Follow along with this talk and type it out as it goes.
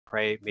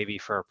right? Maybe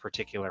for a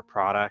particular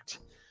product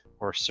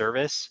or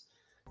service.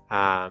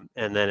 And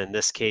then in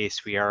this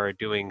case, we are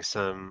doing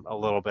a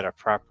little bit of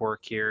prep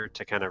work here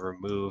to kind of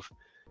remove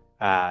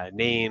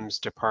names,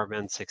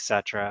 departments,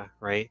 etc.,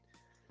 right?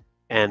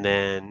 And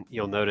then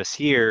you'll notice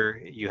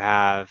here you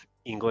have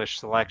English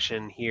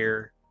selection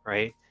here,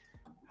 right?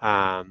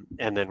 And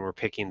then we're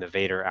picking the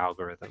Vader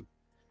algorithm.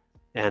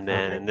 And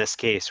then in this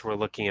case, we're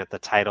looking at the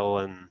title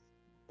and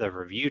the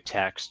review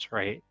text,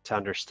 right, to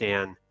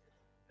understand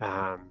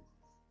how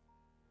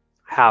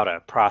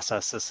to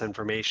process this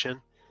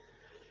information.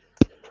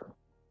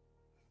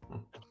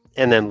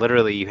 And then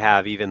literally you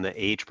have even the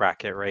age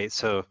bracket, right?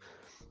 So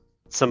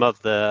some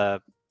of the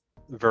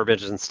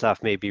verbiage and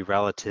stuff may be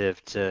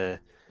relative to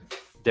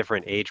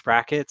different age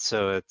brackets.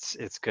 So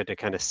it's good to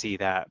kind of see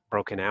that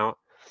broken out.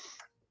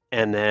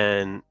 And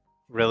then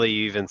really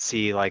you even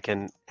see like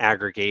an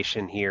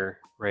aggregation here,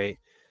 right?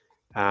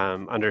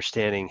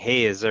 Understanding,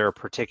 hey, is there a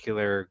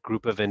particular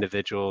group of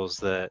individuals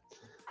that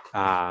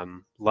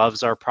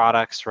loves our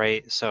products,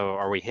 right? So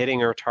are we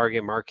hitting our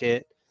target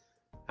market?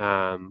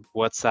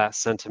 What's that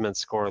sentiment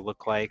score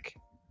look like,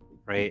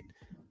 right?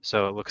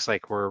 So it looks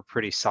like we're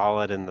pretty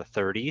solid in the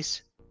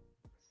 30s.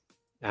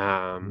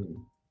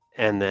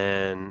 And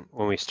then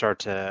when we start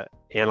to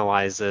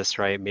analyze this,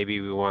 right,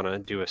 maybe we want to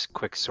do a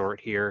quick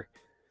sort here.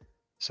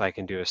 So I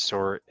can do a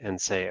sort and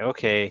say,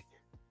 okay,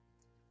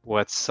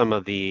 what's some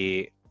of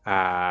the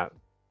top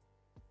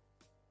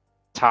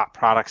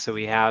products that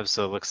we have?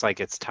 So it looks like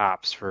it's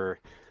tops for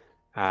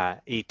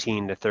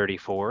 18 to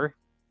 34,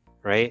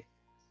 right?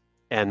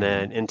 And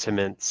then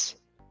intimates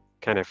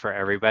kind of for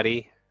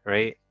everybody,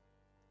 right?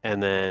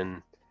 And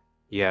then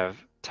you have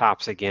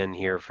tops again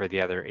here for the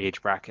other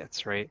age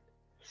brackets, right?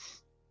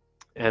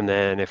 And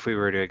then if we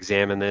were to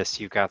examine this,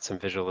 you've got some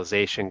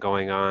visualization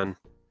going on.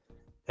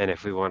 And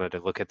if we wanted to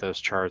look at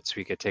those charts,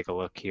 we could take a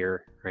look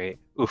here, right?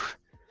 Oof,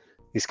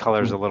 these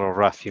colors are a little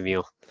rough,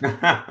 Yamil.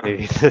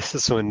 Maybe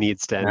this one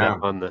needs to end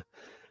up on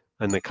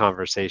the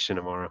conversation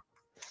tomorrow.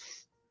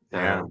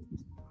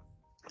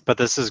 But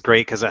this is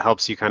great because it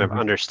helps you kind of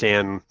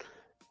understand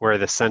where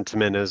the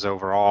sentiment is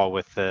overall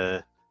with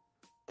the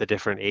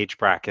different age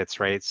brackets,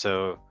 right?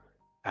 So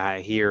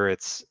here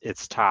it's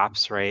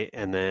tops, right?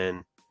 And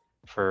then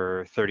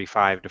for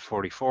 35 to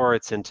 44,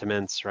 it's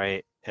intimates,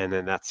 right? And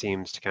then that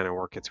seems to kind of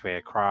work its way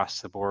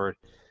across the board.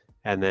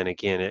 And then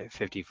again at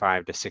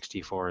 55 to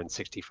 64 and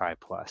 65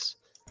 plus.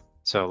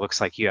 So it looks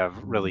like you have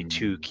really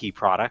two key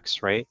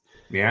products, right?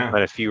 Yeah.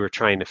 But if you were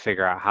trying to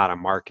figure out how to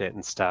market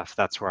and stuff,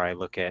 that's where I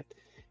look at,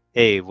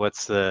 hey,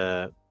 what's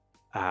the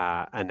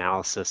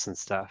analysis and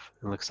stuff?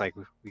 It looks like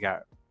we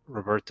got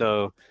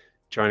Roberto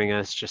joining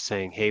us, just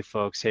saying, hey,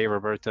 folks, hey,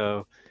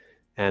 Roberto.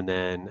 And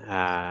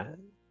then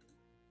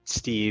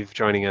Steve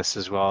joining us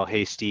as well.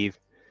 Hey, Steve.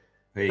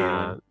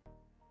 Hey,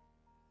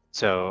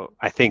 So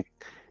I think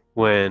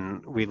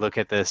when we look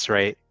at this,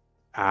 right,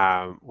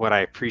 what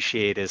I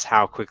appreciate is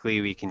how quickly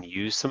we can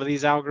use some of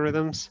these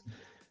algorithms.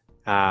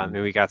 And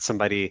we got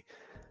somebody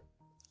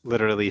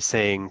literally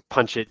saying,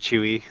 punch it,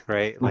 Chewy,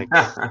 right? Like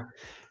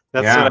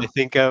that's what I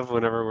think of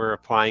whenever we're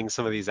applying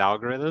some of these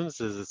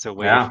algorithms, is it's a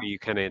way for you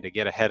kind of to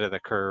get ahead of the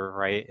curve,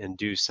 right? And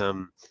do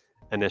some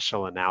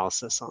initial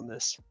analysis on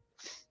this.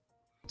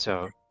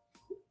 So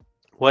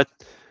what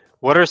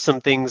are some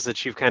things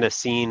that you've kind of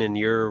seen in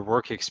your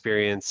work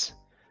experience,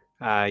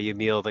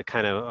 Yamil, that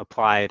kind of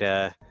apply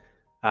to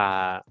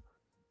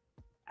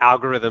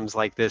algorithms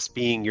like this,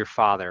 being your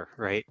father,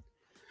 right?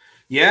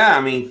 Yeah,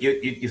 I mean,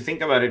 you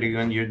think about it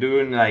when you're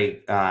doing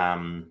like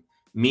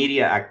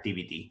media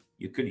activity.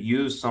 You could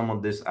use some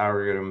of this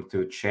algorithm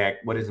to check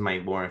what is my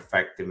more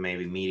effective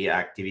maybe media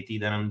activity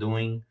that I'm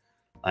doing,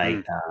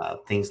 like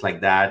things like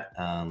that.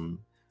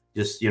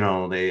 Just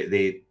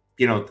they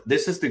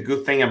this is the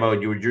good thing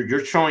about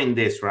you're showing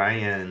this,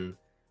 right? And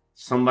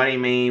somebody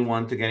may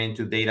want to get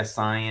into data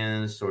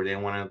science, or they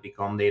want to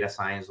become data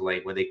science,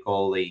 like what they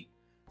call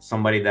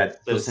somebody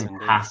that doesn't Citizen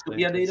data have to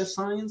be a data scientist.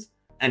 science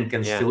and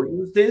can Yeah. still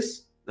use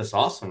this. That's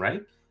awesome,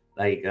 right?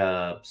 Like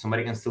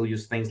somebody can still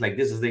use things like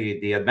this. Is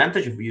the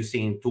advantage of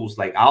using tools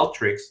like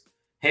Alteryx.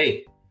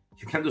 Hey,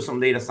 you can do some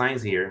data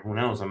science here. Who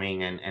knows? I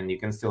mean, and you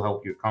can still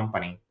help your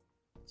company.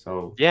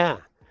 So Yeah.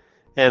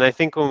 And I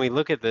think when we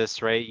look at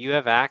this, right, you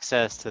have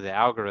access to the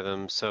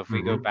algorithm. So if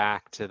we go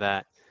back to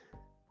that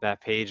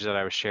page that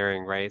I was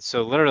sharing, right?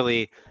 So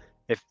literally,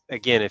 if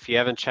you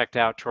haven't checked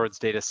out Towards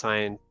Data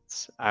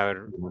Science, I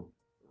would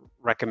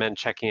recommend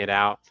checking it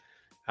out.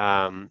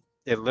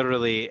 It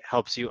literally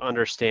helps you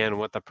understand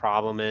what the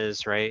problem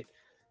is, right?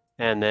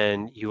 And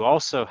then you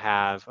also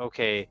have,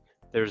 okay,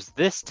 there's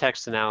this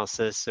text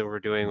analysis that we're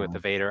doing with the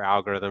Vader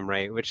algorithm,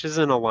 right? Which is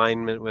in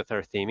alignment with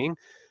our theming,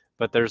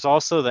 but there's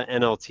also the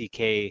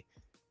NLTK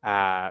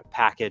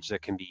package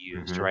that can be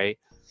used, right?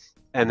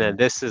 And then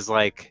this is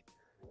like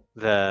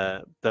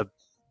the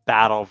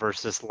battle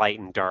versus light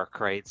and dark,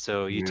 right?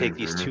 So you take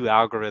these two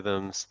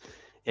algorithms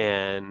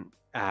and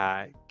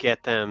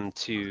get them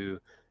to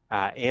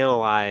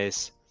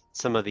analyze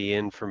some of the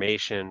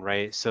information,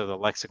 right? So the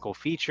lexical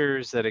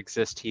features that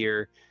exist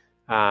here,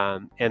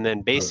 And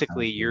then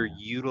basically you're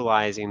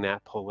utilizing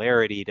that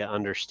polarity to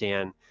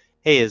understand,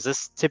 hey, is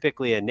this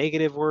typically a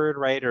negative word,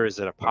 right? Or is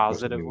it a A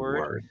positive positive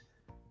word?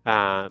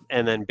 word.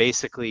 And then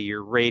basically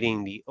you're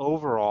rating the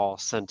overall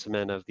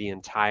sentiment of the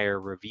entire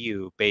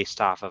review based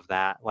off of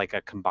that, like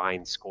a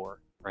combined score,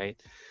 right?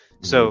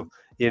 So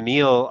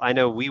Yamil, I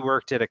know we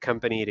worked at a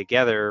company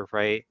together,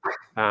 right,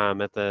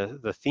 at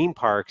the theme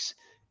parks.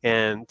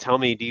 And tell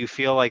me, do you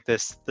feel like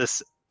this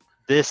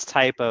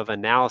type of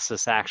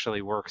analysis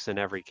actually works in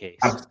every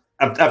case?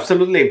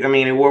 Absolutely. I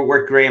mean, it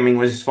worked great. I mean,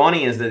 what's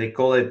funny is that they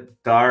call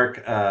it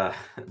dark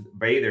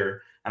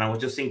Vader. And I was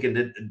just thinking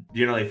that,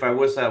 if I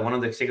was one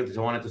of the executives,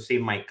 I wanted to see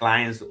if my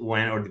clients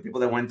went, or the people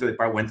that went to the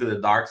park went to the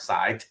dark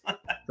side.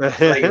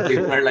 So like if they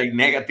were like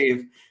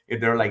negative,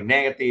 if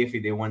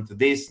they went to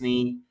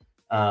Disney,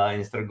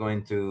 instead of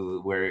going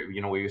to where,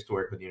 we used to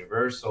work with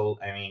Universal.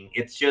 I mean,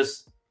 it's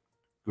just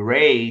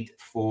great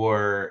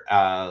for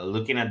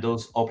looking at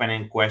those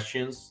open-end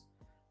questions,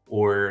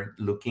 or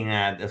looking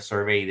at the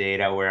survey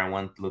data where I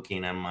want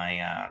looking at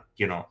my,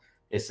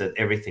 is it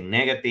everything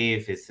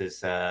negative? Is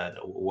this,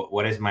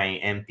 what is my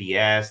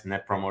NPS,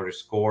 net promoter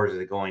score? Is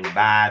it going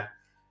bad?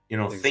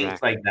 Things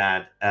Exactly. like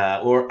that.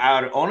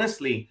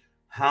 Honestly,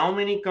 how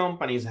many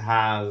companies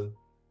have,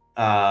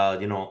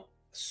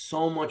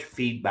 so much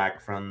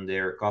feedback from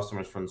their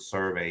customers from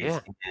surveys, Yeah.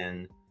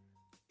 and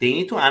they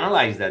need to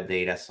analyze that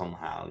data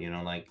somehow.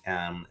 Like,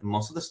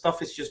 most of the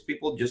stuff is just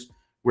people just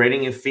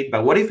rating and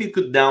feedback. What if you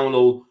could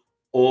download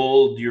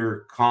all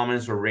your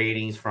comments or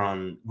ratings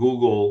from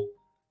Google?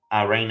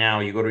 Right now,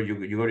 you go to,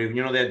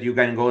 that you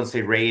can go and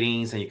say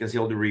ratings, and you can see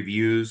all the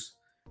reviews,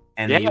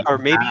 and Yeah. then you Or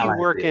can maybe you analyze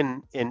work it.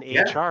 in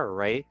Yeah, HR,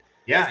 right?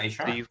 yeah,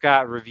 So HR. you've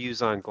got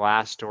reviews on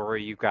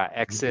Glassdoor, you've got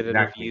exit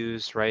Exactly.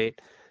 interviews, right?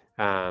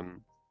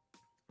 Um,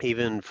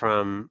 Even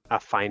from a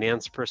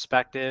finance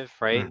perspective,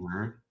 right?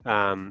 Hmm.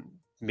 Um,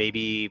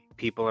 Maybe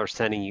people are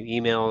sending you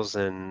emails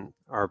and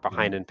are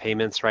behind in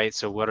payments, right?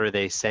 So what are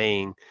they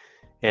saying?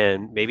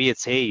 And maybe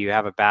it's, hey, you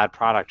have a bad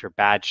product or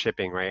bad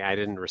shipping, right? I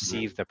didn't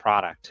receive the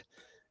product.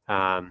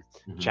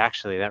 Which Hmm.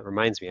 actually, that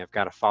reminds me, I've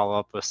got to follow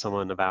up with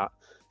someone about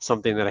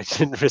something that I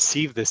didn't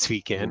receive this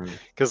weekend, Hmm.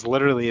 because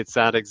literally it's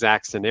that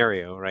exact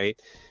scenario, right?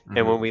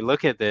 And when Hmm. we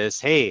look at this,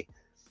 hey,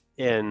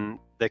 in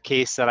the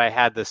case that I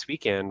had this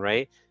weekend,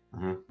 right?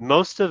 Hmm.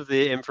 Most of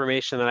the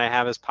information that I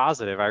have is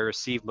positive. I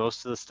received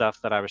most of the stuff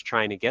that I was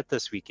trying to get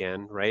this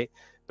weekend, right?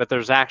 But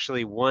there's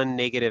actually one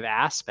negative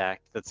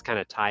aspect that's kind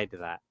of tied to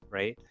that,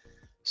 right?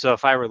 So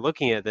if I were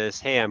looking at this,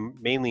 hey, I'm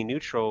mainly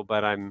neutral,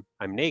 but I'm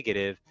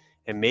negative,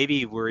 and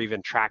maybe we're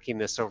even tracking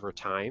this over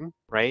time,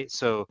 right?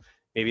 So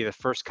maybe the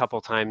first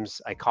couple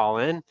times I call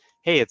in,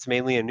 hey, it's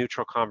mainly a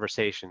neutral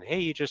conversation. Hey,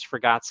 you just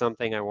forgot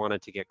something, I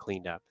wanted to get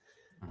cleaned up.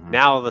 Hmm.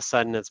 Now all of a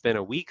sudden it's been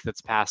a week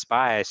that's passed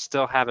by, I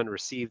still haven't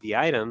received the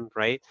item,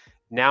 right?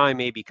 Now I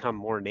may become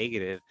more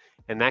negative,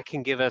 and that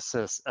can give us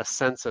a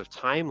sense of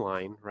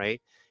timeline, right?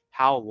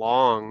 How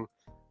long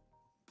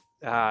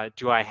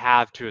do I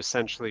have to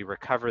essentially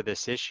recover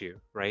this issue,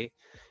 right?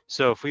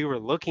 So if we were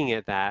looking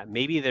at that,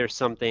 maybe there's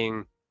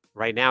something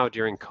right now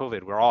during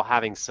COVID, we're all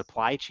having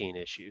supply chain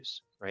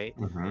issues, right?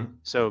 Hmm.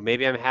 So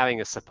maybe I'm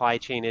having a supply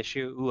chain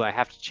issue. Ooh, I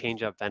have to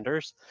change up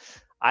vendors.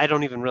 I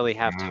don't even really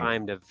have Hmm.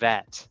 time to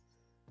vet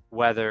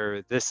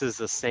whether this is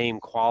the same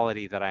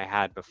quality that I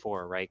had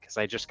before, right? Because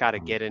I just got to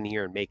get in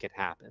here and make it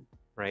happen,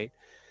 right?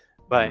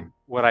 But Hmm.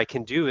 what I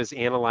can do is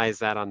analyze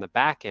that on the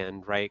back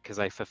end, right? Because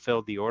I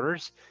fulfilled the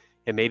orders,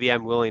 and maybe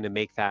I'm willing to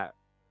make that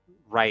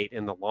right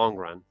in the long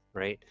run,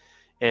 right?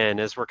 And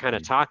as we're kind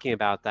of talking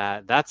about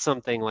that, that's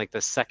something like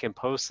the second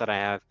post that I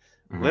have.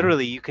 Hmm.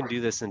 Literally, you can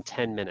do this in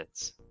 10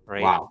 minutes,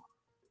 right? Wow.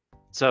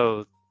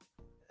 So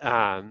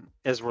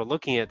as we're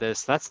looking at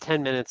this, that's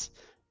 10 minutes.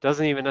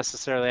 Doesn't even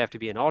necessarily have to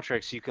be an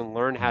Alteryx. You can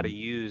learn how to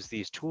use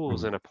these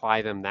tools and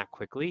apply them that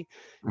quickly,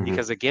 Hmm.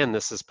 because again,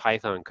 this is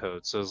Python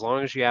code. So as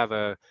long as you have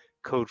a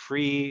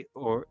code-free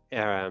or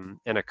and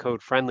a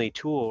code-friendly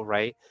tool,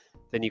 right,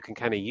 then you can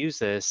kind of use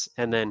this.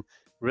 And then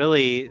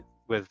really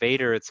with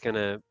Vader, it's going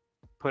to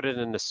put it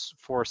into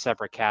four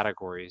separate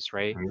categories,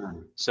 right?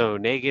 Hmm. So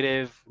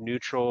negative,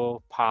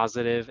 neutral,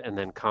 positive, and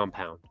then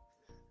compound.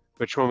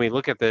 Which when we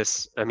look at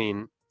this, I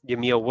mean,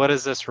 Yamil, what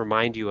does this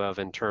remind you of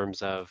in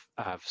terms of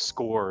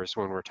scores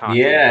when we're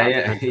talking Yeah, about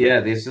yeah, sentiment? yeah.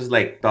 This is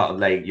like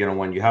like,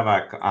 when you have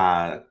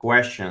a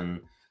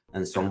question,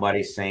 and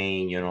somebody's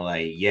saying,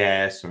 like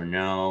yes or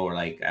no, or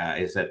like,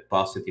 is it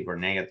positive or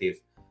negative,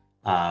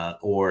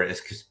 or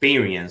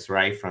experience,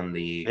 right, from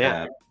the,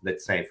 Yeah,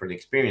 let's say, for the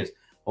experience.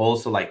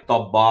 Also, like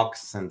top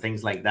box and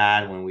things like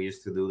that. When we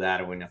used to do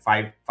that, when a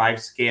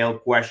five scale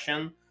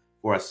question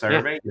for a yeah,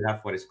 survey, you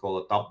have what is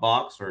called a top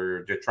box,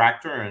 or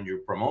detractor, and your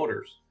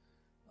promoters.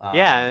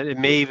 yeah. It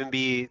may even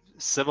be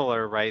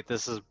similar, right?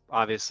 This is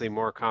obviously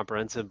more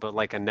comprehensive, but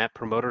like a net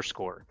promoter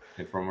score.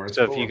 The promoter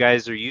So if you score.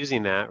 guys are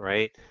using that,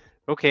 right?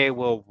 Okay,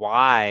 well,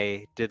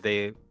 why did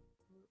they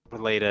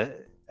relate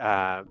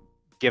a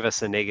give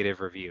us a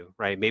negative review,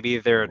 right? Maybe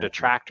they're a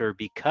detractor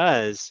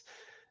because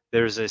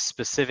there's a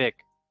specific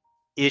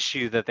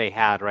issue that they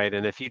had, right?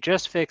 And if you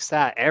just fix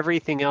that,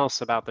 everything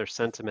else about their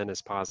sentiment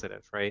is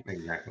positive, right?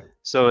 Exactly.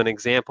 So an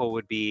example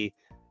would be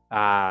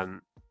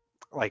um,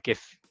 like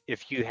if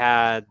you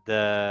had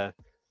the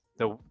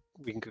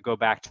we can go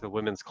back to the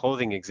women's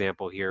clothing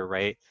example here,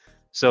 right?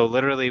 So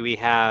literally we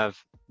have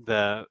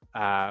the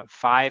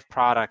 5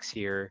 products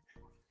here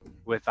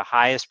with the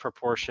highest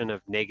proportion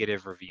of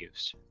negative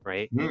reviews,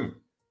 right? Mm.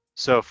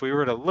 So if we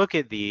were to look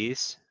at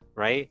these,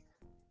 right,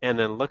 and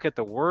then look at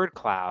the word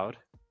cloud,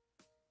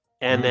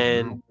 and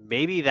then Mm-hmm.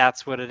 maybe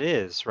that's what it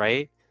is,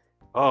 right?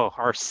 Oh,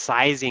 our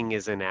sizing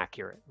is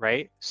inaccurate,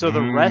 right? So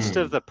the rest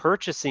of Mm. the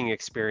purchasing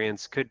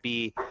experience could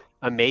be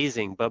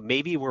amazing, but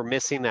maybe we're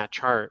missing that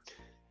chart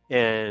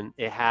and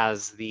it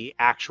has the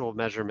actual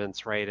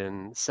measurements, right,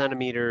 in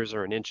centimeters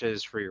or in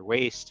inches for your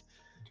waist,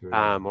 True.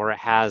 or it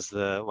has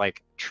the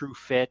like true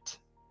fit,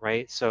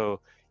 right? So,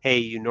 hey,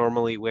 you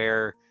normally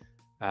wear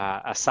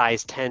a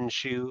size 10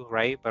 shoe,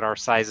 right? But our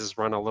sizes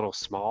run a little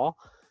small.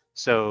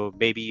 So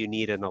maybe you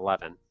need an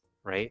 11,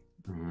 right?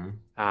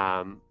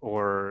 Mm-hmm.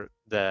 Or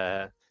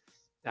the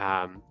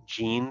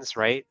jeans,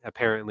 right?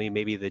 Apparently,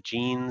 maybe the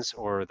jeans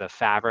or the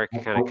fabric I,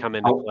 kind of come I,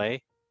 into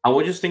play. I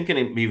was just thinking,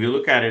 if you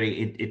look at it,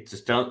 it's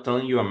just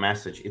telling you a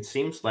message. It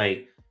seems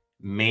like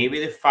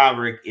maybe the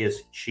fabric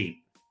is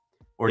cheap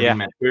or the Yeah.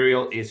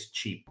 material is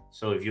cheap.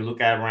 So if you look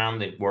at around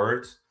the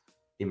words,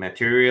 the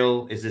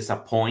material is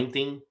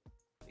disappointing.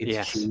 It's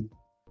Yes. cheap.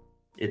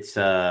 It's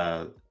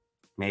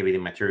maybe the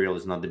material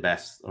is not the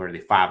best or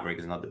the fabric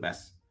is not the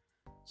best.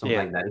 Something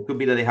Yeah. like that. It could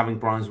be that they're having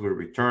problems with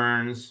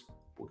returns.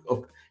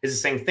 Oh, it's the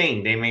same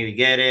thing. They maybe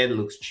get it,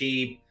 looks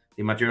cheap,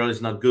 the material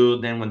is not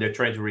good. Then when they're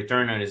trying to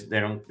return it,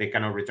 they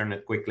cannot return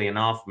it quickly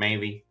enough.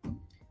 Maybe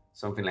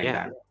something like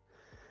Yeah. that.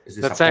 It's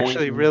That's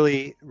actually disappointing.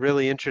 really,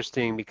 really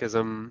interesting because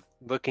I'm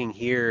looking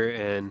here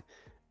and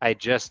I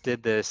just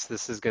did this.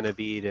 This is going to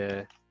be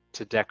to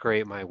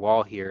decorate my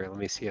wall here. Let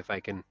me see if I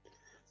can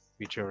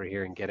reach over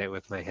here and get it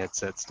with my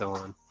headset still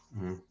on.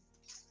 Mm-hmm.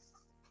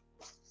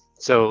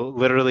 So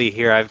literally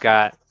here I've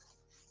got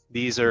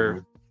these Mm-hmm.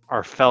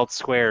 are felt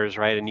squares,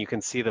 right? And you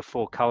can see the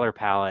full color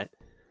palette.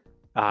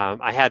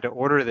 I had to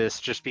order this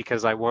just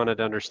because I wanted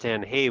to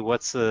understand, hey,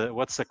 what's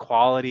the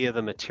quality of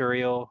the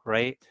material,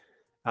 right?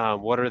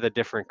 What are the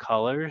different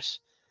colors,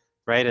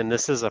 right? And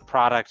this is a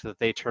product that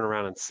they turn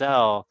around and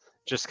sell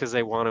just because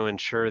they want to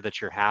ensure that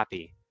you're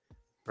happy,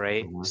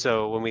 right?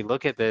 So when we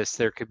look at this,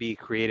 there could be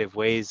creative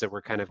ways that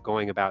we're kind of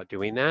going about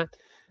doing that.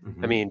 I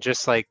Mm-hmm. mean,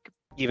 just like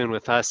even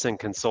with us in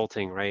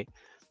consulting, right?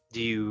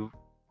 Do you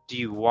do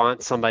you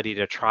want somebody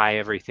to try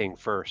everything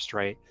first,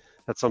 right?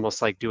 That's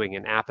almost like doing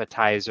an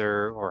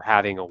appetizer or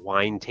having a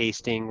wine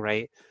tasting,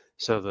 right?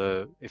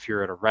 So if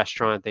you're at a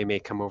restaurant, they may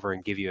come over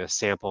and give you a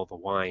sample of the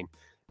wine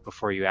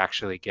before you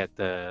actually get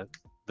the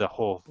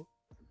whole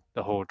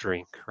the whole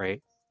drink,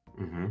 right?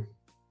 Mm-hmm.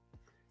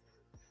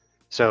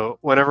 So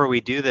whenever we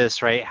do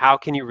this, right, how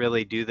can you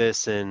really do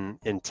this in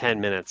 10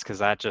 minutes? Because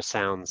that just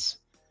sounds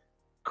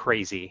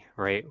crazy,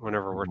 right?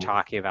 Whenever we're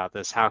talking about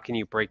this, how can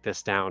you break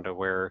this down to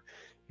where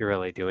you're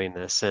really doing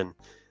this? And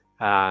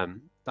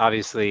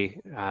obviously,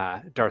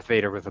 Darth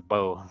Vader with a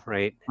bow,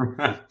 right?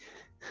 He,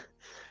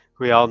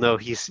 we all know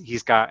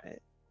he's got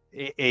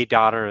a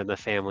daughter in the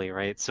family,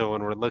 right? So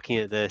when we're looking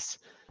at this,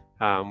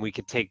 we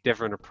could take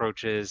different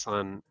approaches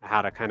on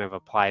how to kind of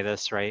apply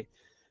this, right?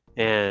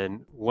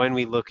 And when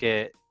we look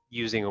at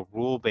using a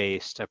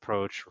rule-based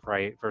approach,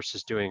 right,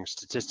 versus doing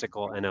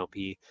statistical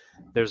NLP,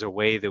 there's a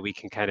way that we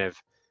can kind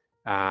of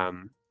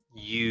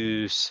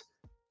use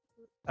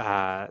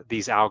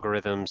these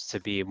algorithms to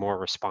be more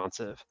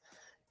responsive.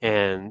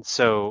 And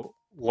so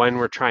when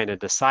we're trying to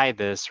decide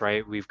this,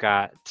 right, we've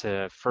got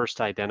to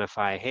first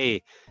identify,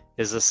 hey,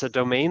 is this a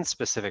domain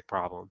specific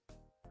problem,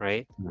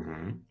 right?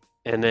 Mm-hmm.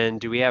 And then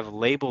do we have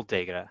labeled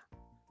data?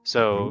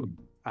 So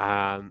Mm-hmm.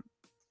 um,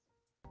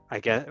 I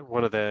get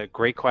one of the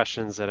great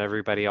questions that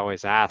everybody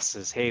always asks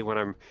is, hey, when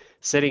I'm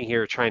sitting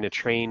here trying to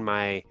train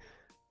my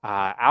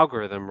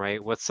algorithm,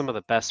 right? What's some of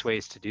the best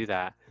ways to do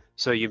that?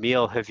 So,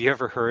 Yamil, have you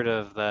ever heard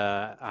of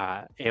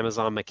the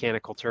Amazon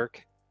Mechanical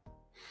Turk?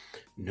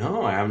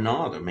 No, I have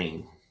not. I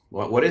mean,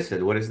 what is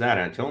it? What is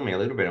that? Tell me a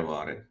little bit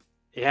about it.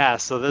 Yeah,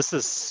 so this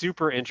is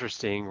super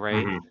interesting,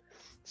 right? Mm-hmm.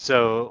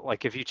 So,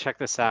 like, if you check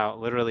this out,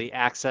 literally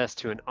access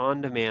to an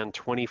on-demand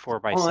 24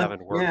 by Oh, 7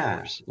 yeah.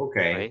 workforce,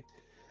 Okay. right?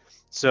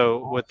 So,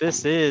 what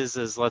this Awesome.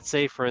 is let's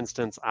say, for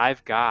instance,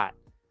 I've got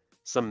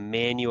some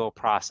manual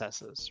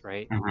processes,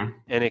 right? Mm-hmm.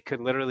 And it could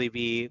literally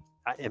be,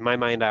 in my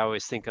mind, I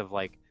always think of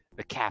like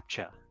the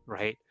CAPTCHA,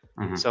 right?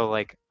 Mm-hmm. So,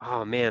 like,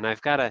 oh man,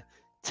 I've got to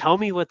tell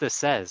me what this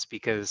says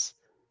because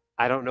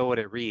I don't know what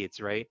it reads,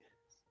 right?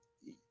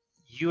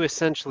 You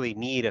essentially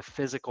need a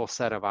physical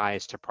set of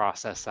eyes to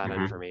process that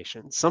Mm-hmm.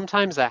 information.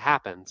 Sometimes that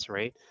happens,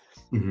 right?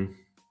 Mm-hmm.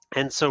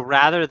 And so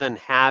rather than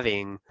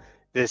having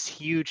this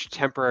huge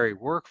temporary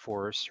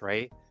workforce,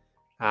 right?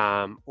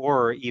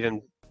 Or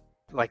even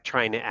like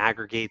trying to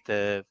aggregate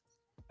the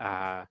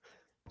uh,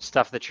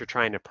 stuff that you're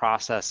trying to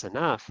process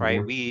enough, right?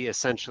 Mm-hmm. We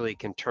essentially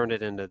can turn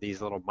it into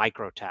these little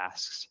micro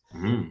tasks,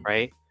 Mm-hmm.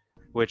 right?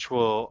 Which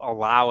will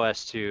allow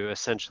us to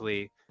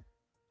essentially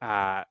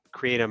Amazon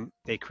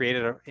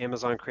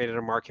created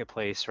a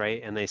marketplace,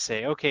 right? And they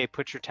say, okay,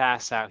 put your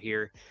tasks out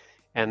here.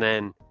 And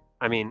then,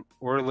 I mean,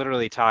 we're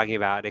literally talking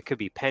about, it could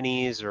be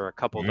pennies or a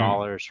couple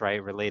dollars,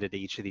 right, related to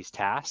each of these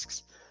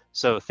tasks.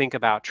 So think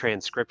about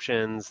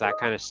transcriptions, that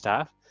kind of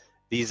stuff.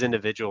 These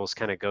individuals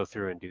kind of go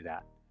through and do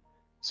that.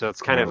 So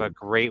it's kind of a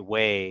great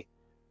way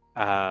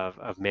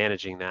of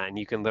managing that. And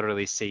you can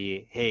literally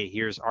see, hey,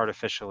 here's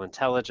artificial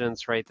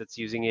intelligence, right, that's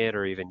using it,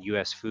 or even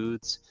US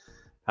Foods.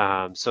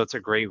 So it's a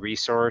great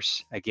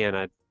resource.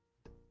 Again,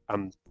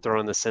 I'm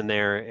throwing this in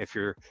there. If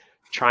you're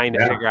trying to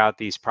figure out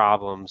these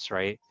problems,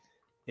 right,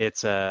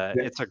 it's a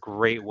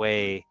great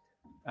way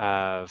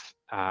of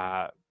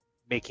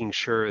making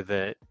sure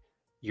that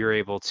you're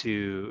able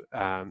to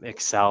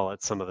excel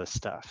at some of this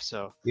stuff.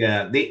 So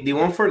Yeah, the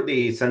one for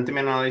the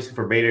sentiment analysis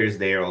for beta is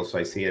there also.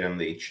 I see it on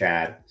the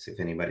chat. So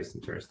if anybody's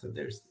interested,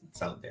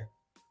 it's out there.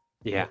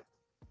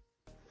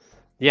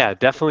 Yeah,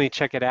 definitely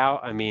check it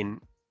out. I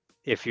mean,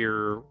 if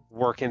you're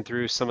working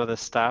through some of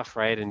this stuff,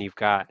 right, and you've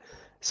got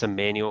some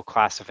manual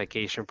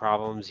classification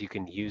problems, you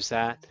can use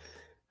that.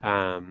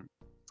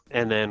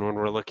 And then when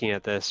we're looking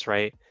at this,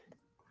 right,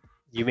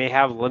 you may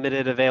have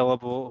limited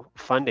available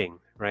funding,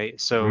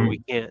 right? So we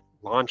can't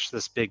launch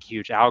this big,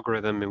 huge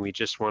algorithm and we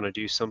just want to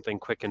do something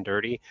quick and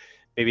dirty.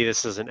 Maybe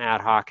this is an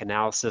ad hoc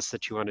analysis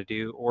that you want to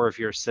do, or if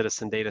you're a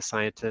citizen data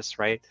scientist,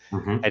 right?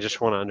 I just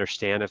want to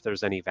understand if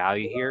there's any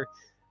value here.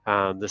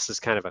 This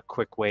is kind of a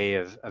quick way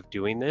of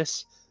doing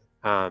this,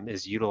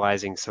 is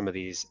utilizing some of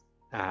these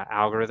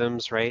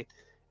algorithms, right?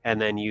 And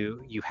then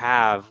you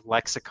have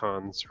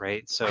lexicons,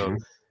 right? So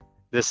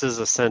this is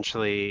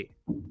essentially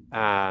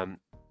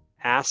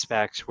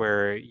aspects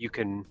where you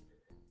can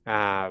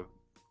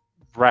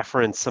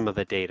reference some of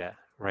the data,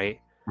 right?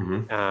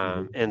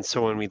 And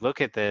so when we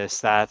look at this,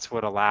 that's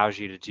what allows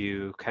you to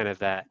do kind of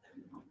that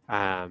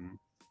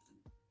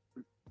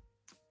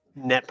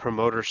net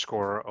promoter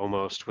score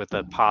almost with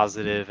a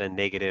positive and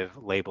negative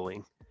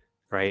labeling,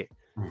 right?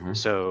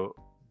 So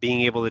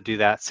being able to do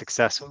that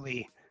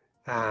successfully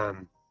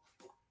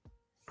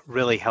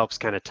really helps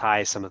kind of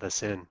tie some of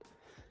this in.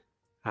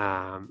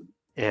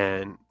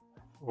 And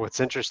what's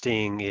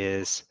interesting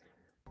is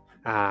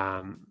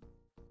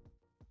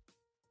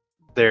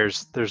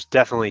there's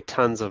definitely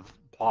tons of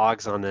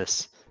blogs on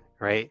this,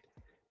 right?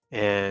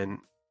 And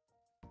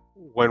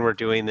when we're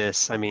doing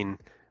this, I mean,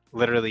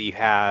 literally you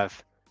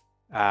have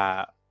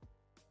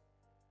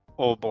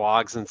old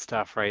blogs and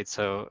stuff, right?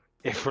 So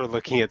if we're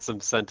looking at some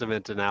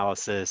sentiment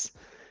analysis,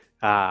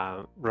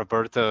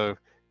 Roberto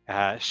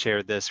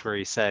shared this where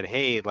he said,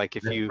 hey, like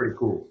if you Pretty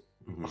cool.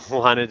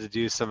 wanted to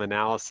do some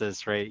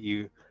analysis, right,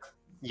 you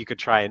could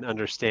try and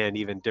understand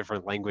even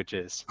different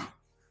languages,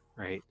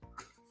 right?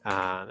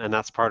 And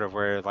that's part of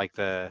where like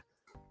the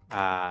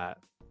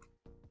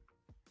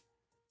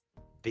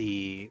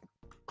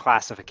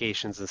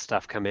classifications and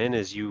stuff come in,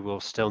 is you will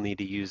still need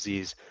to use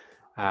these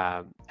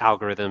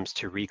algorithms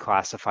to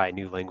reclassify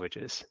new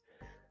languages.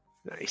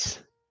 Nice.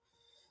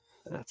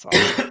 That's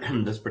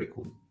awesome. That's pretty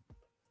cool.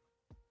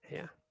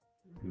 Yeah.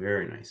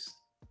 Very nice.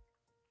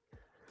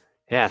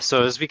 Yeah,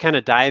 so as we kind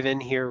of dive in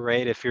here,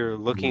 right, if you're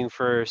looking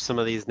for some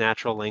of these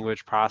natural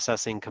language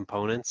processing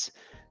components,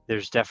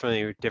 there's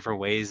definitely different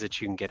ways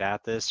that you can get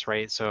at this,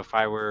 right? So if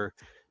I were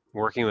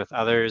working with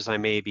others, I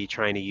may be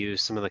trying to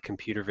use some of the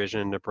computer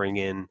vision to bring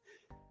in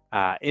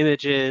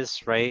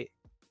images, right?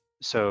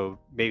 So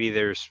maybe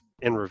there's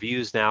in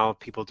reviews now,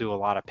 people do a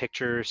lot of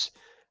pictures.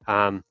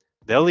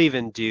 They'll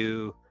even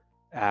do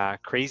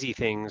crazy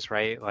things,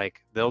 right? Like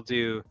they'll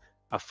do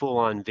a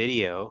full-on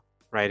video,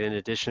 right, in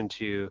addition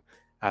to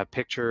a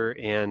picture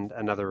and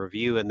another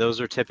review. And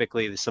those are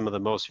typically some of the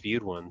most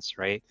viewed ones,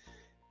 right?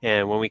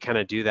 And when we kind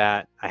of do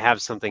that, I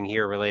have something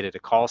here related to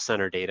call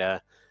center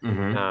data,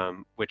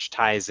 which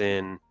ties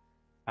in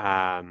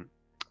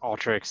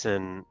Alteryx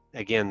and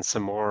again,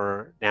 some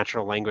more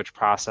natural language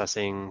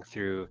processing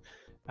through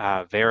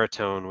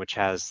Veritone, which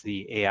has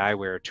the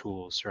AIware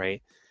tools,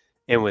 right?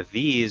 And with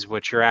these,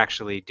 what you're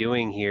actually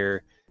doing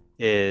here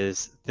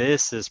is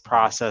this is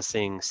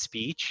processing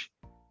speech,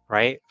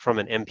 right, from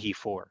an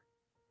MP4.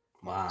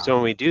 Wow. So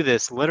when we do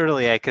this,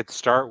 literally I could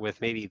start with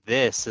maybe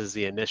this as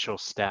the initial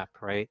step,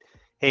 right?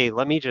 Hey,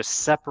 let me just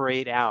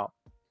separate out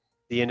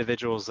the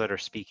individuals that are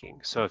speaking.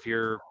 So if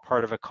you're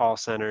part of a call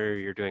center,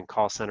 you're doing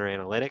call center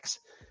analytics,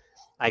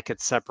 I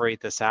could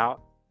separate this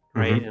out,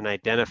 right, and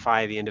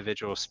identify the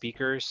individual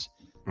speakers,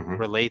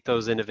 relate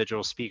those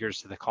individual speakers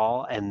to the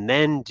call, and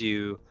then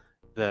do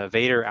the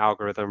Vader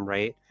algorithm,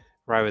 right,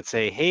 where I would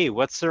say, hey,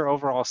 what's their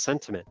overall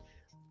sentiment?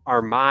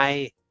 Are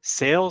my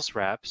sales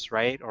reps,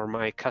 right, or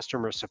my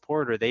customer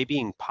support, are they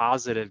being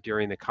positive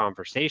during the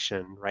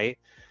conversation, right?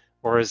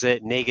 Or is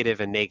it negative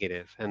and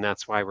negative, and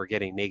that's why we're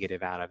getting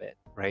negative out of it,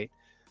 right?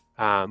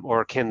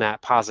 Or can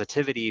that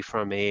positivity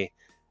from a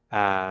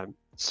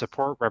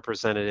support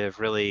representative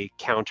really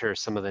counter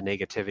some of the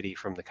negativity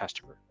from the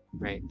customer,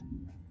 right?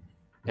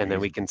 And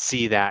then we can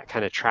see that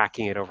kind of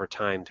tracking it over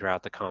time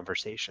throughout the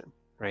conversation,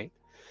 right?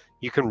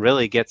 You can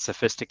really get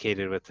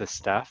sophisticated with this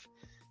stuff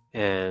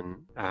and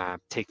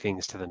take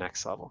things to the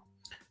next level.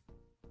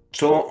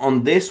 So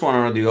on this one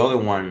or the other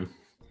one,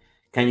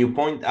 can you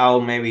point out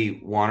maybe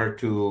one or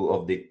two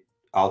of the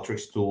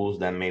Alteryx tools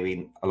that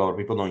maybe a lot of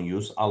people don't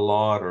use a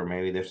lot, or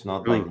maybe there's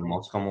not like Ooh. the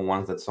most common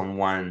ones that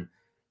someone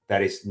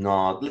that is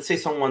not, let's say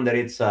someone that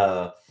it's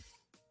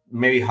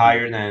maybe Hmm.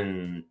 higher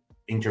than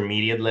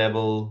intermediate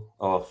level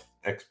of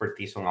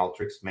expertise on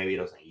Alteryx, maybe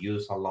doesn't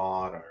use a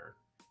lot, or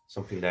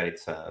something that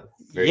it's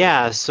very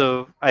Yeah,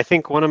 so I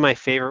think one of my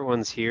favorite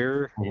ones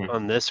here Mhm.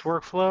 on this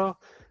workflow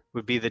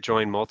would be the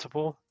join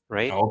multiple,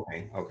 right?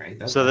 Okay, okay,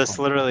 So that's this one.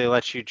 literally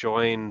lets you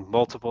join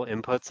multiple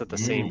inputs at the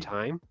same Mm,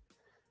 time.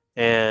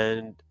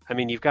 And I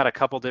mean, you've got a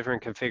couple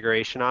different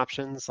configuration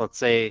options. Let's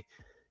say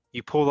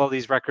you pulled all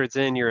these records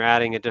in, you're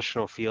adding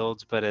additional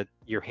fields, but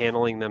you're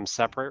handling them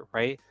separate,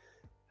 right?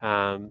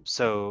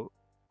 So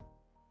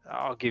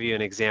I'll give you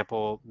an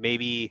example.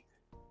 Maybe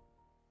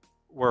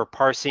we're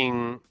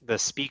parsing the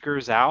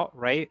speakers out,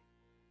 right?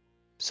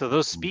 So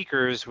those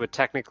speakers would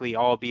technically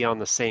all be on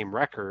the same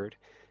record,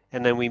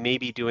 and then we may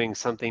be doing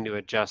something to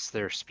adjust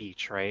their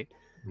speech, right?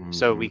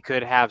 So mm-hmm, we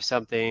could have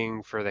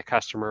something for the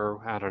customer,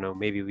 I don't know,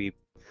 maybe we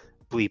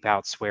bleep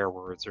out swear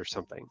words or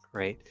something,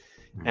 right?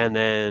 And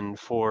then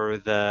for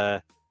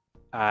the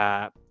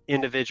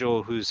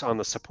individual who's on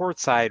the support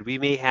side, we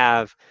may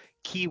have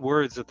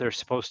keywords that they're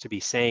supposed to be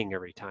saying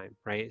every time,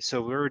 right?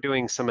 So we're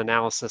doing some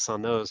analysis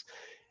on those,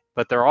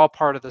 but they're all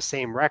part of the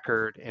same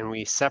record, and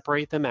we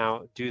separate them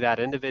out, do that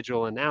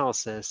individual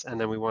analysis, and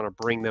then we want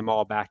to bring them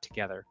all back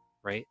together,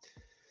 right?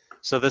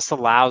 So this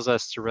allows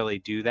us to really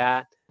do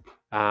that.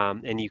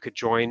 And you could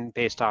join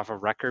based off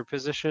of record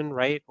position,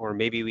 right? Or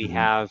maybe we mm-hmm,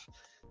 have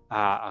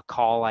a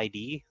call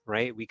ID,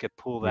 right? We could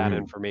pull that mm-hmm,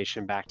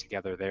 information back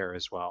together there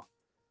as well.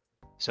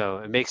 So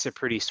it makes it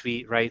pretty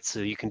sweet, right? So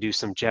you can do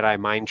some Jedi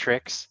mind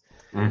tricks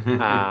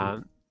mm-hmm.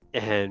 um,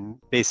 and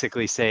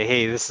basically say,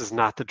 hey, this is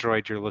not the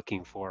droid you're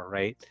looking for,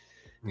 right?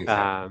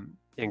 Exactly.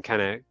 And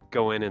kind of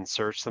go in and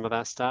search some of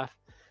that stuff.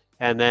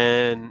 And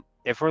then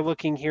if we're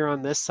looking here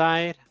on this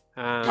side,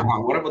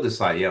 What about the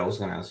side? Yeah, I was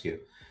gonna ask you.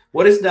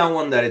 What is that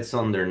one that it's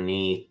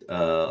underneath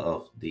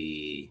of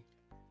the?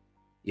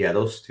 Yeah,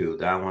 those two.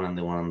 That one and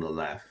the one on the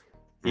left.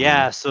 Hmm.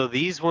 yeah, so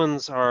these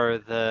ones are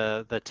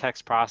the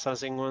text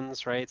processing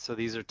ones, right? So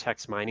these are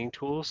text mining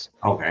tools.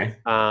 Okay.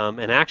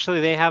 And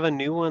actually, they have a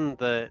new one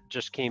that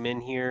just came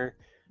in here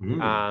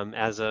Mm.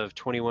 as of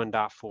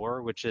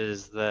 21.4, which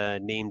is the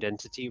named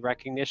entity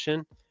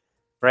recognition,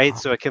 right?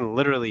 So it can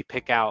literally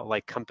pick out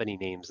like company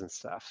names and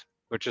stuff,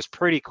 which is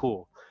pretty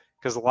cool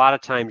because a lot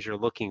of times you're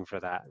looking for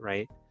that,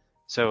 right?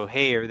 So,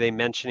 hey, are they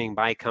mentioning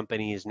my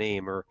company's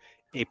name or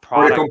a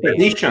Or the product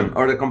name? competition.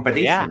 Or the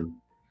Yeah.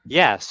 competition.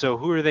 Yeah. So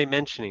who are they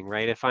mentioning,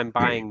 right? If I'm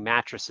buying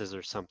mattresses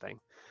or something.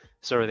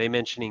 So are they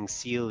mentioning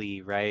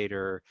Sealy, right?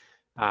 Or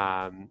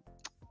um,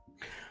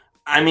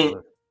 I mean,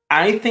 uh,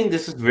 I think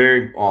this is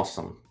very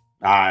awesome.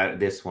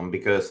 This one,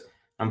 because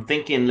I'm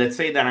thinking, let's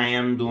say that I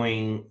am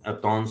doing a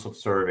tons of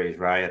surveys,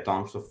 right? A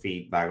tons of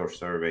feedback or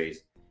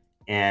surveys,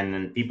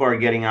 and people are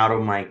getting out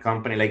of my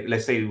company. Like,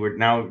 let's say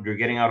you're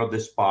getting out of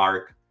this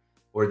park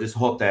or this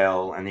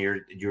hotel, and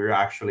you're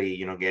actually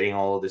getting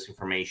all of this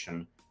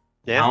information.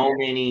 yeah, How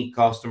many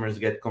customers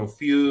get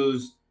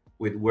confused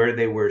with where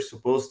they were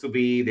supposed to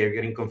be? They're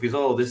getting confused.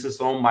 Oh, this is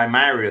owned by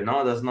Marriott.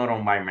 No, that's not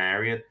owned by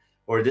Marriott.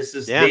 Or this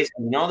is yeah,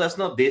 Disney. No, that's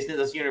not Disney.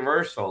 That's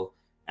Universal.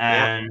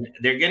 yeah. And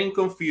they're getting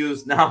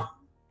confused now.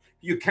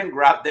 You can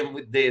grab them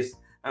with this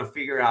and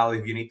figure out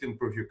if you need to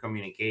improve your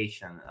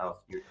communication of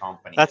your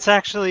company.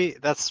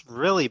 That's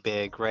really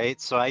big, right?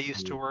 So I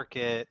used to work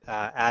at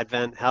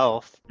Advent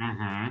Health,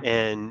 Mm-hmm.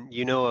 and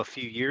a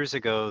few years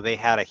ago they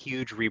had a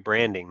huge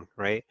rebranding,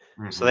 right?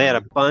 So they had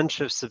a Mm-hmm.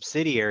 bunch of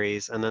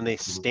subsidiaries, and then they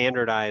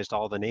standardized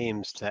all the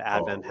names to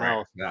Advent Correct.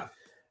 Health. Yeah.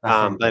 That's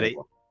But it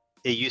formidable.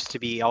 it used to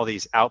be all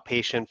these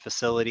outpatient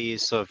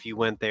facilities. So if you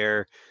went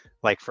there,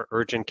 like for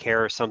urgent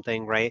care or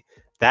something, right,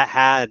 that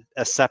had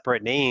a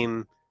separate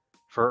name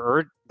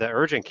for the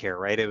urgent care,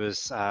 right? It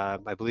was, I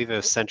believe it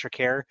was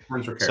Centricare.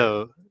 Mental care.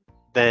 So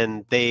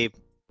then they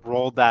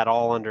rolled that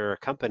all under a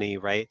company,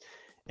 right?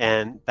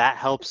 And that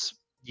helps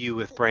you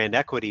with brand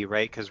equity,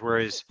 right? Because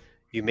whereas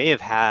you may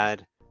have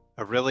had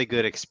a really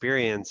good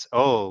experience,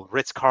 oh,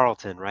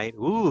 Ritz-Carlton, right?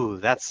 Ooh,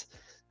 that's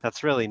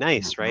really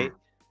nice, right? Mm-hmm.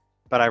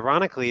 But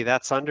ironically,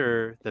 that's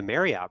under the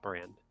Marriott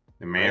brand,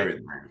 The right?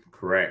 married man.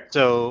 Correct.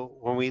 So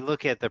when we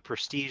look at the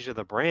prestige of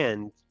the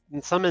brand,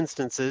 in some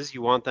instances,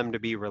 you want them to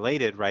be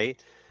related, right?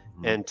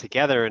 Mhm. And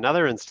together, in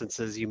other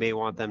instances, you may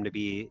want them to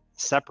be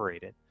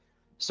separated.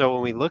 So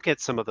when we look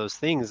at some of those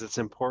things, it's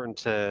important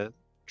to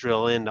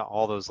drill into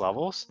all those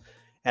levels.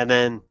 And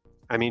then,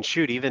 I mean,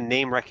 shoot, even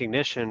name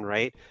recognition,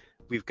 right?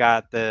 We've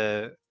got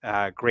the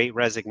great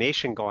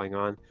resignation going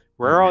on.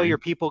 Where are all your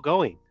Mhm. people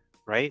going,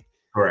 right?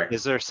 Correct.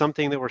 Is there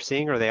something that we're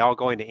seeing? Are they all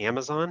going to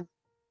Amazon,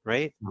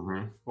 right?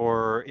 Mhm.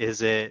 Or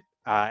is it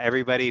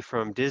everybody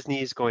from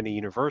Disney's going to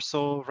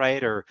Universal,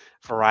 right? Or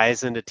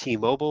Verizon to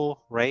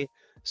T-Mobile, right?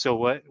 So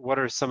what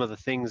are some of the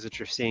things that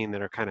you're seeing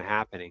that are kind of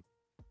happening,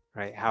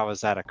 right? How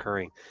is that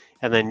occurring?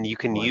 And then you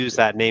can Like use it.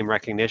 that name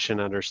recognition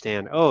to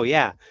understand, oh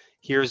yeah,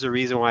 here's the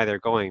reason why they're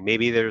going.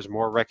 Maybe there's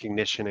more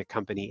recognition at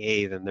company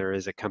A than there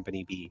is at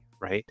company B,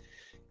 right?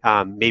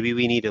 Maybe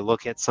we need to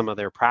look at some of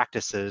their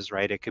practices,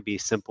 right? It could be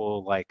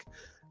simple like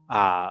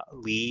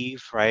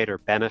leave, right, or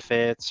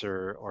benefits,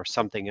 or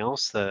something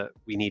else that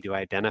we need to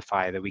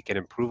identify that we can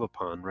improve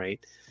upon, right,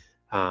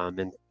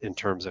 in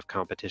terms of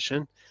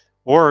competition.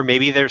 Or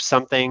maybe there's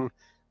something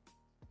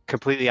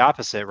completely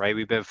opposite, right?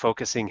 We've been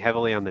focusing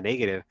heavily on the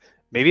negative.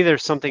 Maybe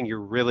there's something you're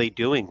really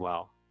doing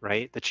well,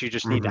 right, that you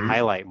just need to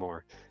highlight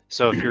more.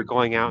 So if you're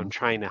going out and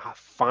trying to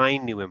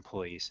find new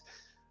employees,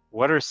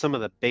 what are some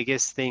of the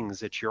biggest things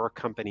that your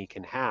company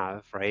can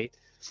have, right,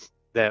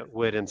 that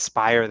would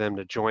inspire them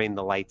to join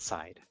the light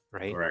side,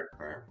 right? Correct.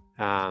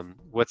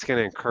 What's going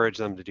to encourage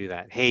them to do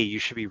that? Hey, you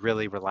should be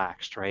really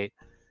relaxed, right?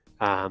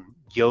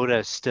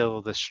 Yoda is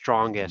still the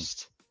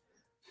strongest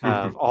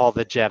of all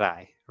the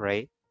Jedi,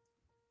 right?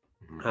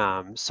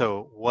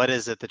 So what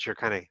is it that you're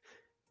kind of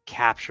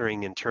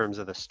capturing in terms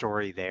of the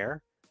story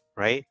there,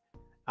 right?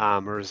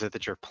 Or is it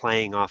that you're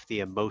playing off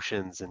the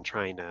emotions and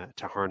trying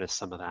to harness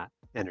some of that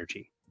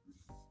energy?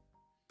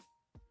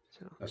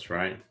 So that's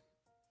right.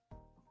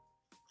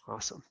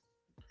 Awesome.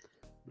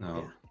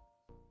 No.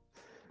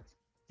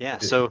 Yeah.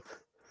 So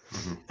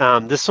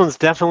this one's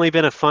definitely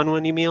been a fun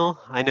one, Yamil.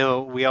 I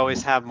know we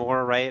always have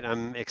more, right?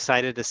 I'm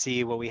excited to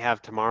see what we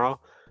have tomorrow.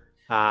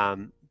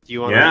 Do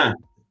you want to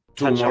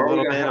touch a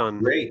little bit on?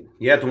 Great.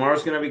 Yeah,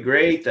 tomorrow's gonna be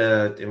great.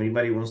 If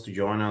anybody wants to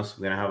join us,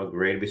 we're gonna have a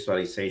great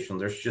visualization.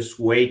 There's just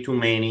way too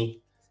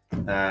many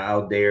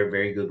out there,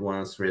 very good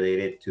ones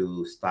related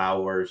to Star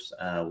Wars.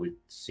 We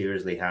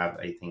seriously have,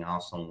 I think,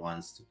 awesome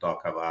ones to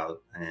talk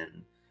about, and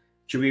it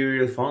should be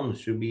really fun. It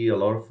should be a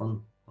lot of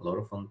fun. A lot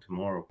of fun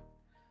tomorrow.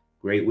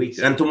 Great week.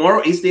 And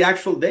tomorrow is the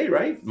actual day,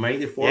 right? May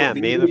the 4th. Yeah,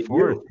 May the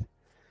 4th.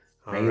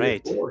 All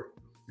right.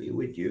 Be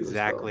with you.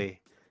 Exactly.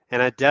 So.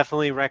 And I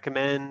definitely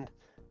recommend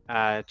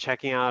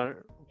checking out,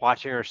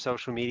 watching our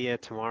social media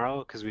tomorrow,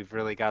 because we've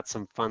really got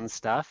some fun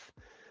stuff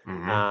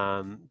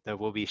that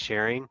we'll be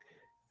sharing,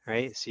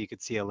 right? So you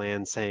could see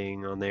Alan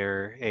saying on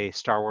there, hey,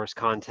 Star Wars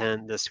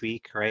content this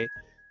week, right?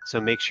 So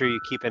make sure you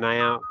keep an eye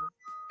out,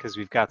 because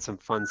we've got some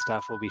fun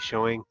stuff we'll be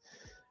showing.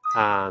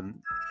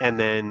 And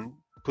then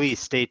please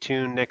stay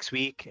tuned next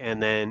week.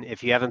 And then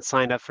if you haven't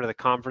signed up for the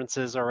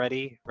conferences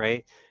already,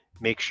 right,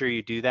 make sure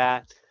you do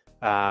that.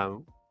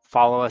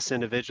 Follow us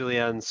individually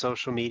on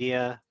social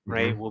media,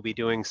 right? We'll be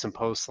doing some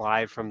posts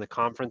live from the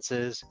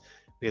conferences.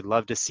 We'd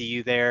love to see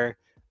you there.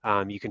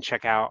 You can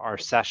check out our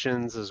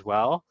sessions as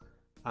well.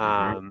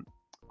 On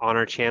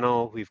our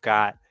channel, we've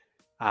got,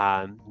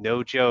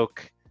 no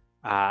joke,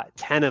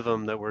 10 of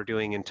them that we're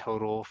doing in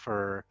total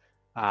for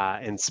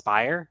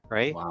Inspire,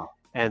 right? Wow.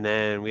 And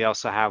then we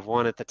also have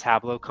one at the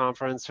Tableau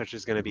conference, which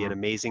is going to be an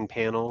amazing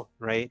panel,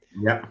 right?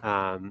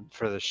 Yeah.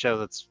 For the show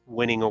that's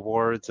winning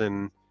awards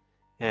and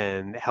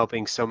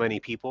helping so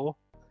many people.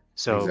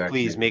 So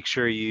please make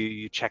sure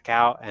you check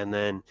out. And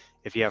then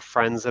if you have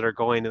friends that are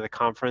going to the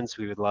conference,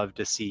 we would love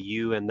to see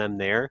you and them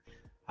there.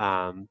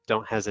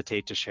 Don't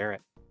hesitate to share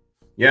it.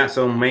 Yeah.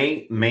 So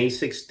May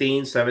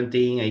 16,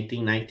 17,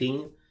 18,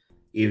 19.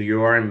 If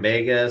you are in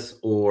Vegas,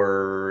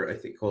 or I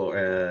think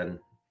I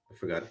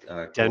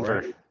forgot.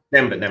 Denver.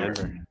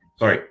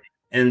 Sorry.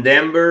 In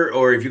Denver,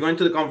 or if you're going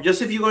to the conference,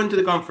 just if you're going to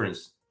the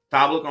conference,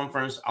 Tableau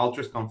conference,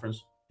 Alteryx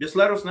conference, just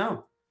let us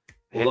know.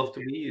 We'd love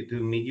to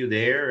meet you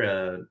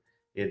there.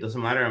 It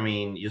doesn't matter. I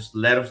mean, just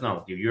let us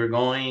know. If you're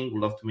going, we'd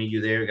love to meet you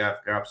there.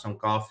 Grab some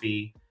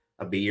coffee,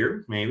 a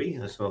beer, maybe.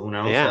 So who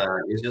knows? Yeah.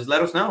 Just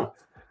let us know.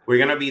 We're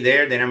going to be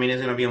there. Then, I mean,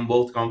 it's going to be on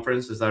both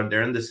conferences.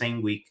 They're in the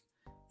same week.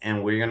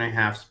 And we're going to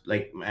have,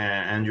 like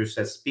Andrew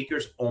said,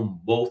 speakers on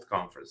both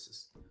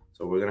conferences.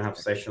 So we're going to have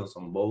sessions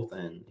on both.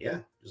 And yeah,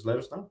 just let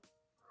us know.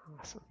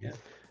 Awesome. Yeah.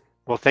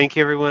 Well, thank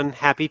you, everyone.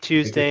 Happy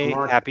Tuesday.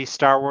 So happy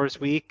Star Wars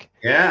week.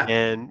 Yeah.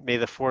 And may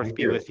the 4th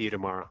be with you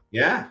tomorrow.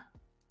 Yeah.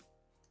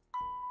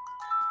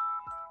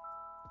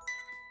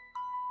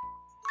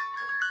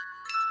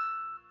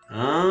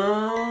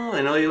 Oh,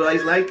 I know you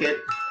guys like it.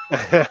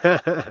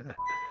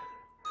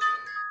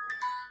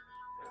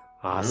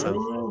 Awesome.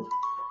 Oh.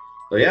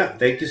 So yeah,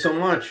 thank you so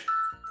much.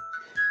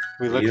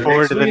 We look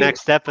forward to the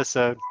next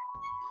episode.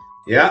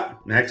 Yeah,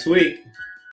 next week.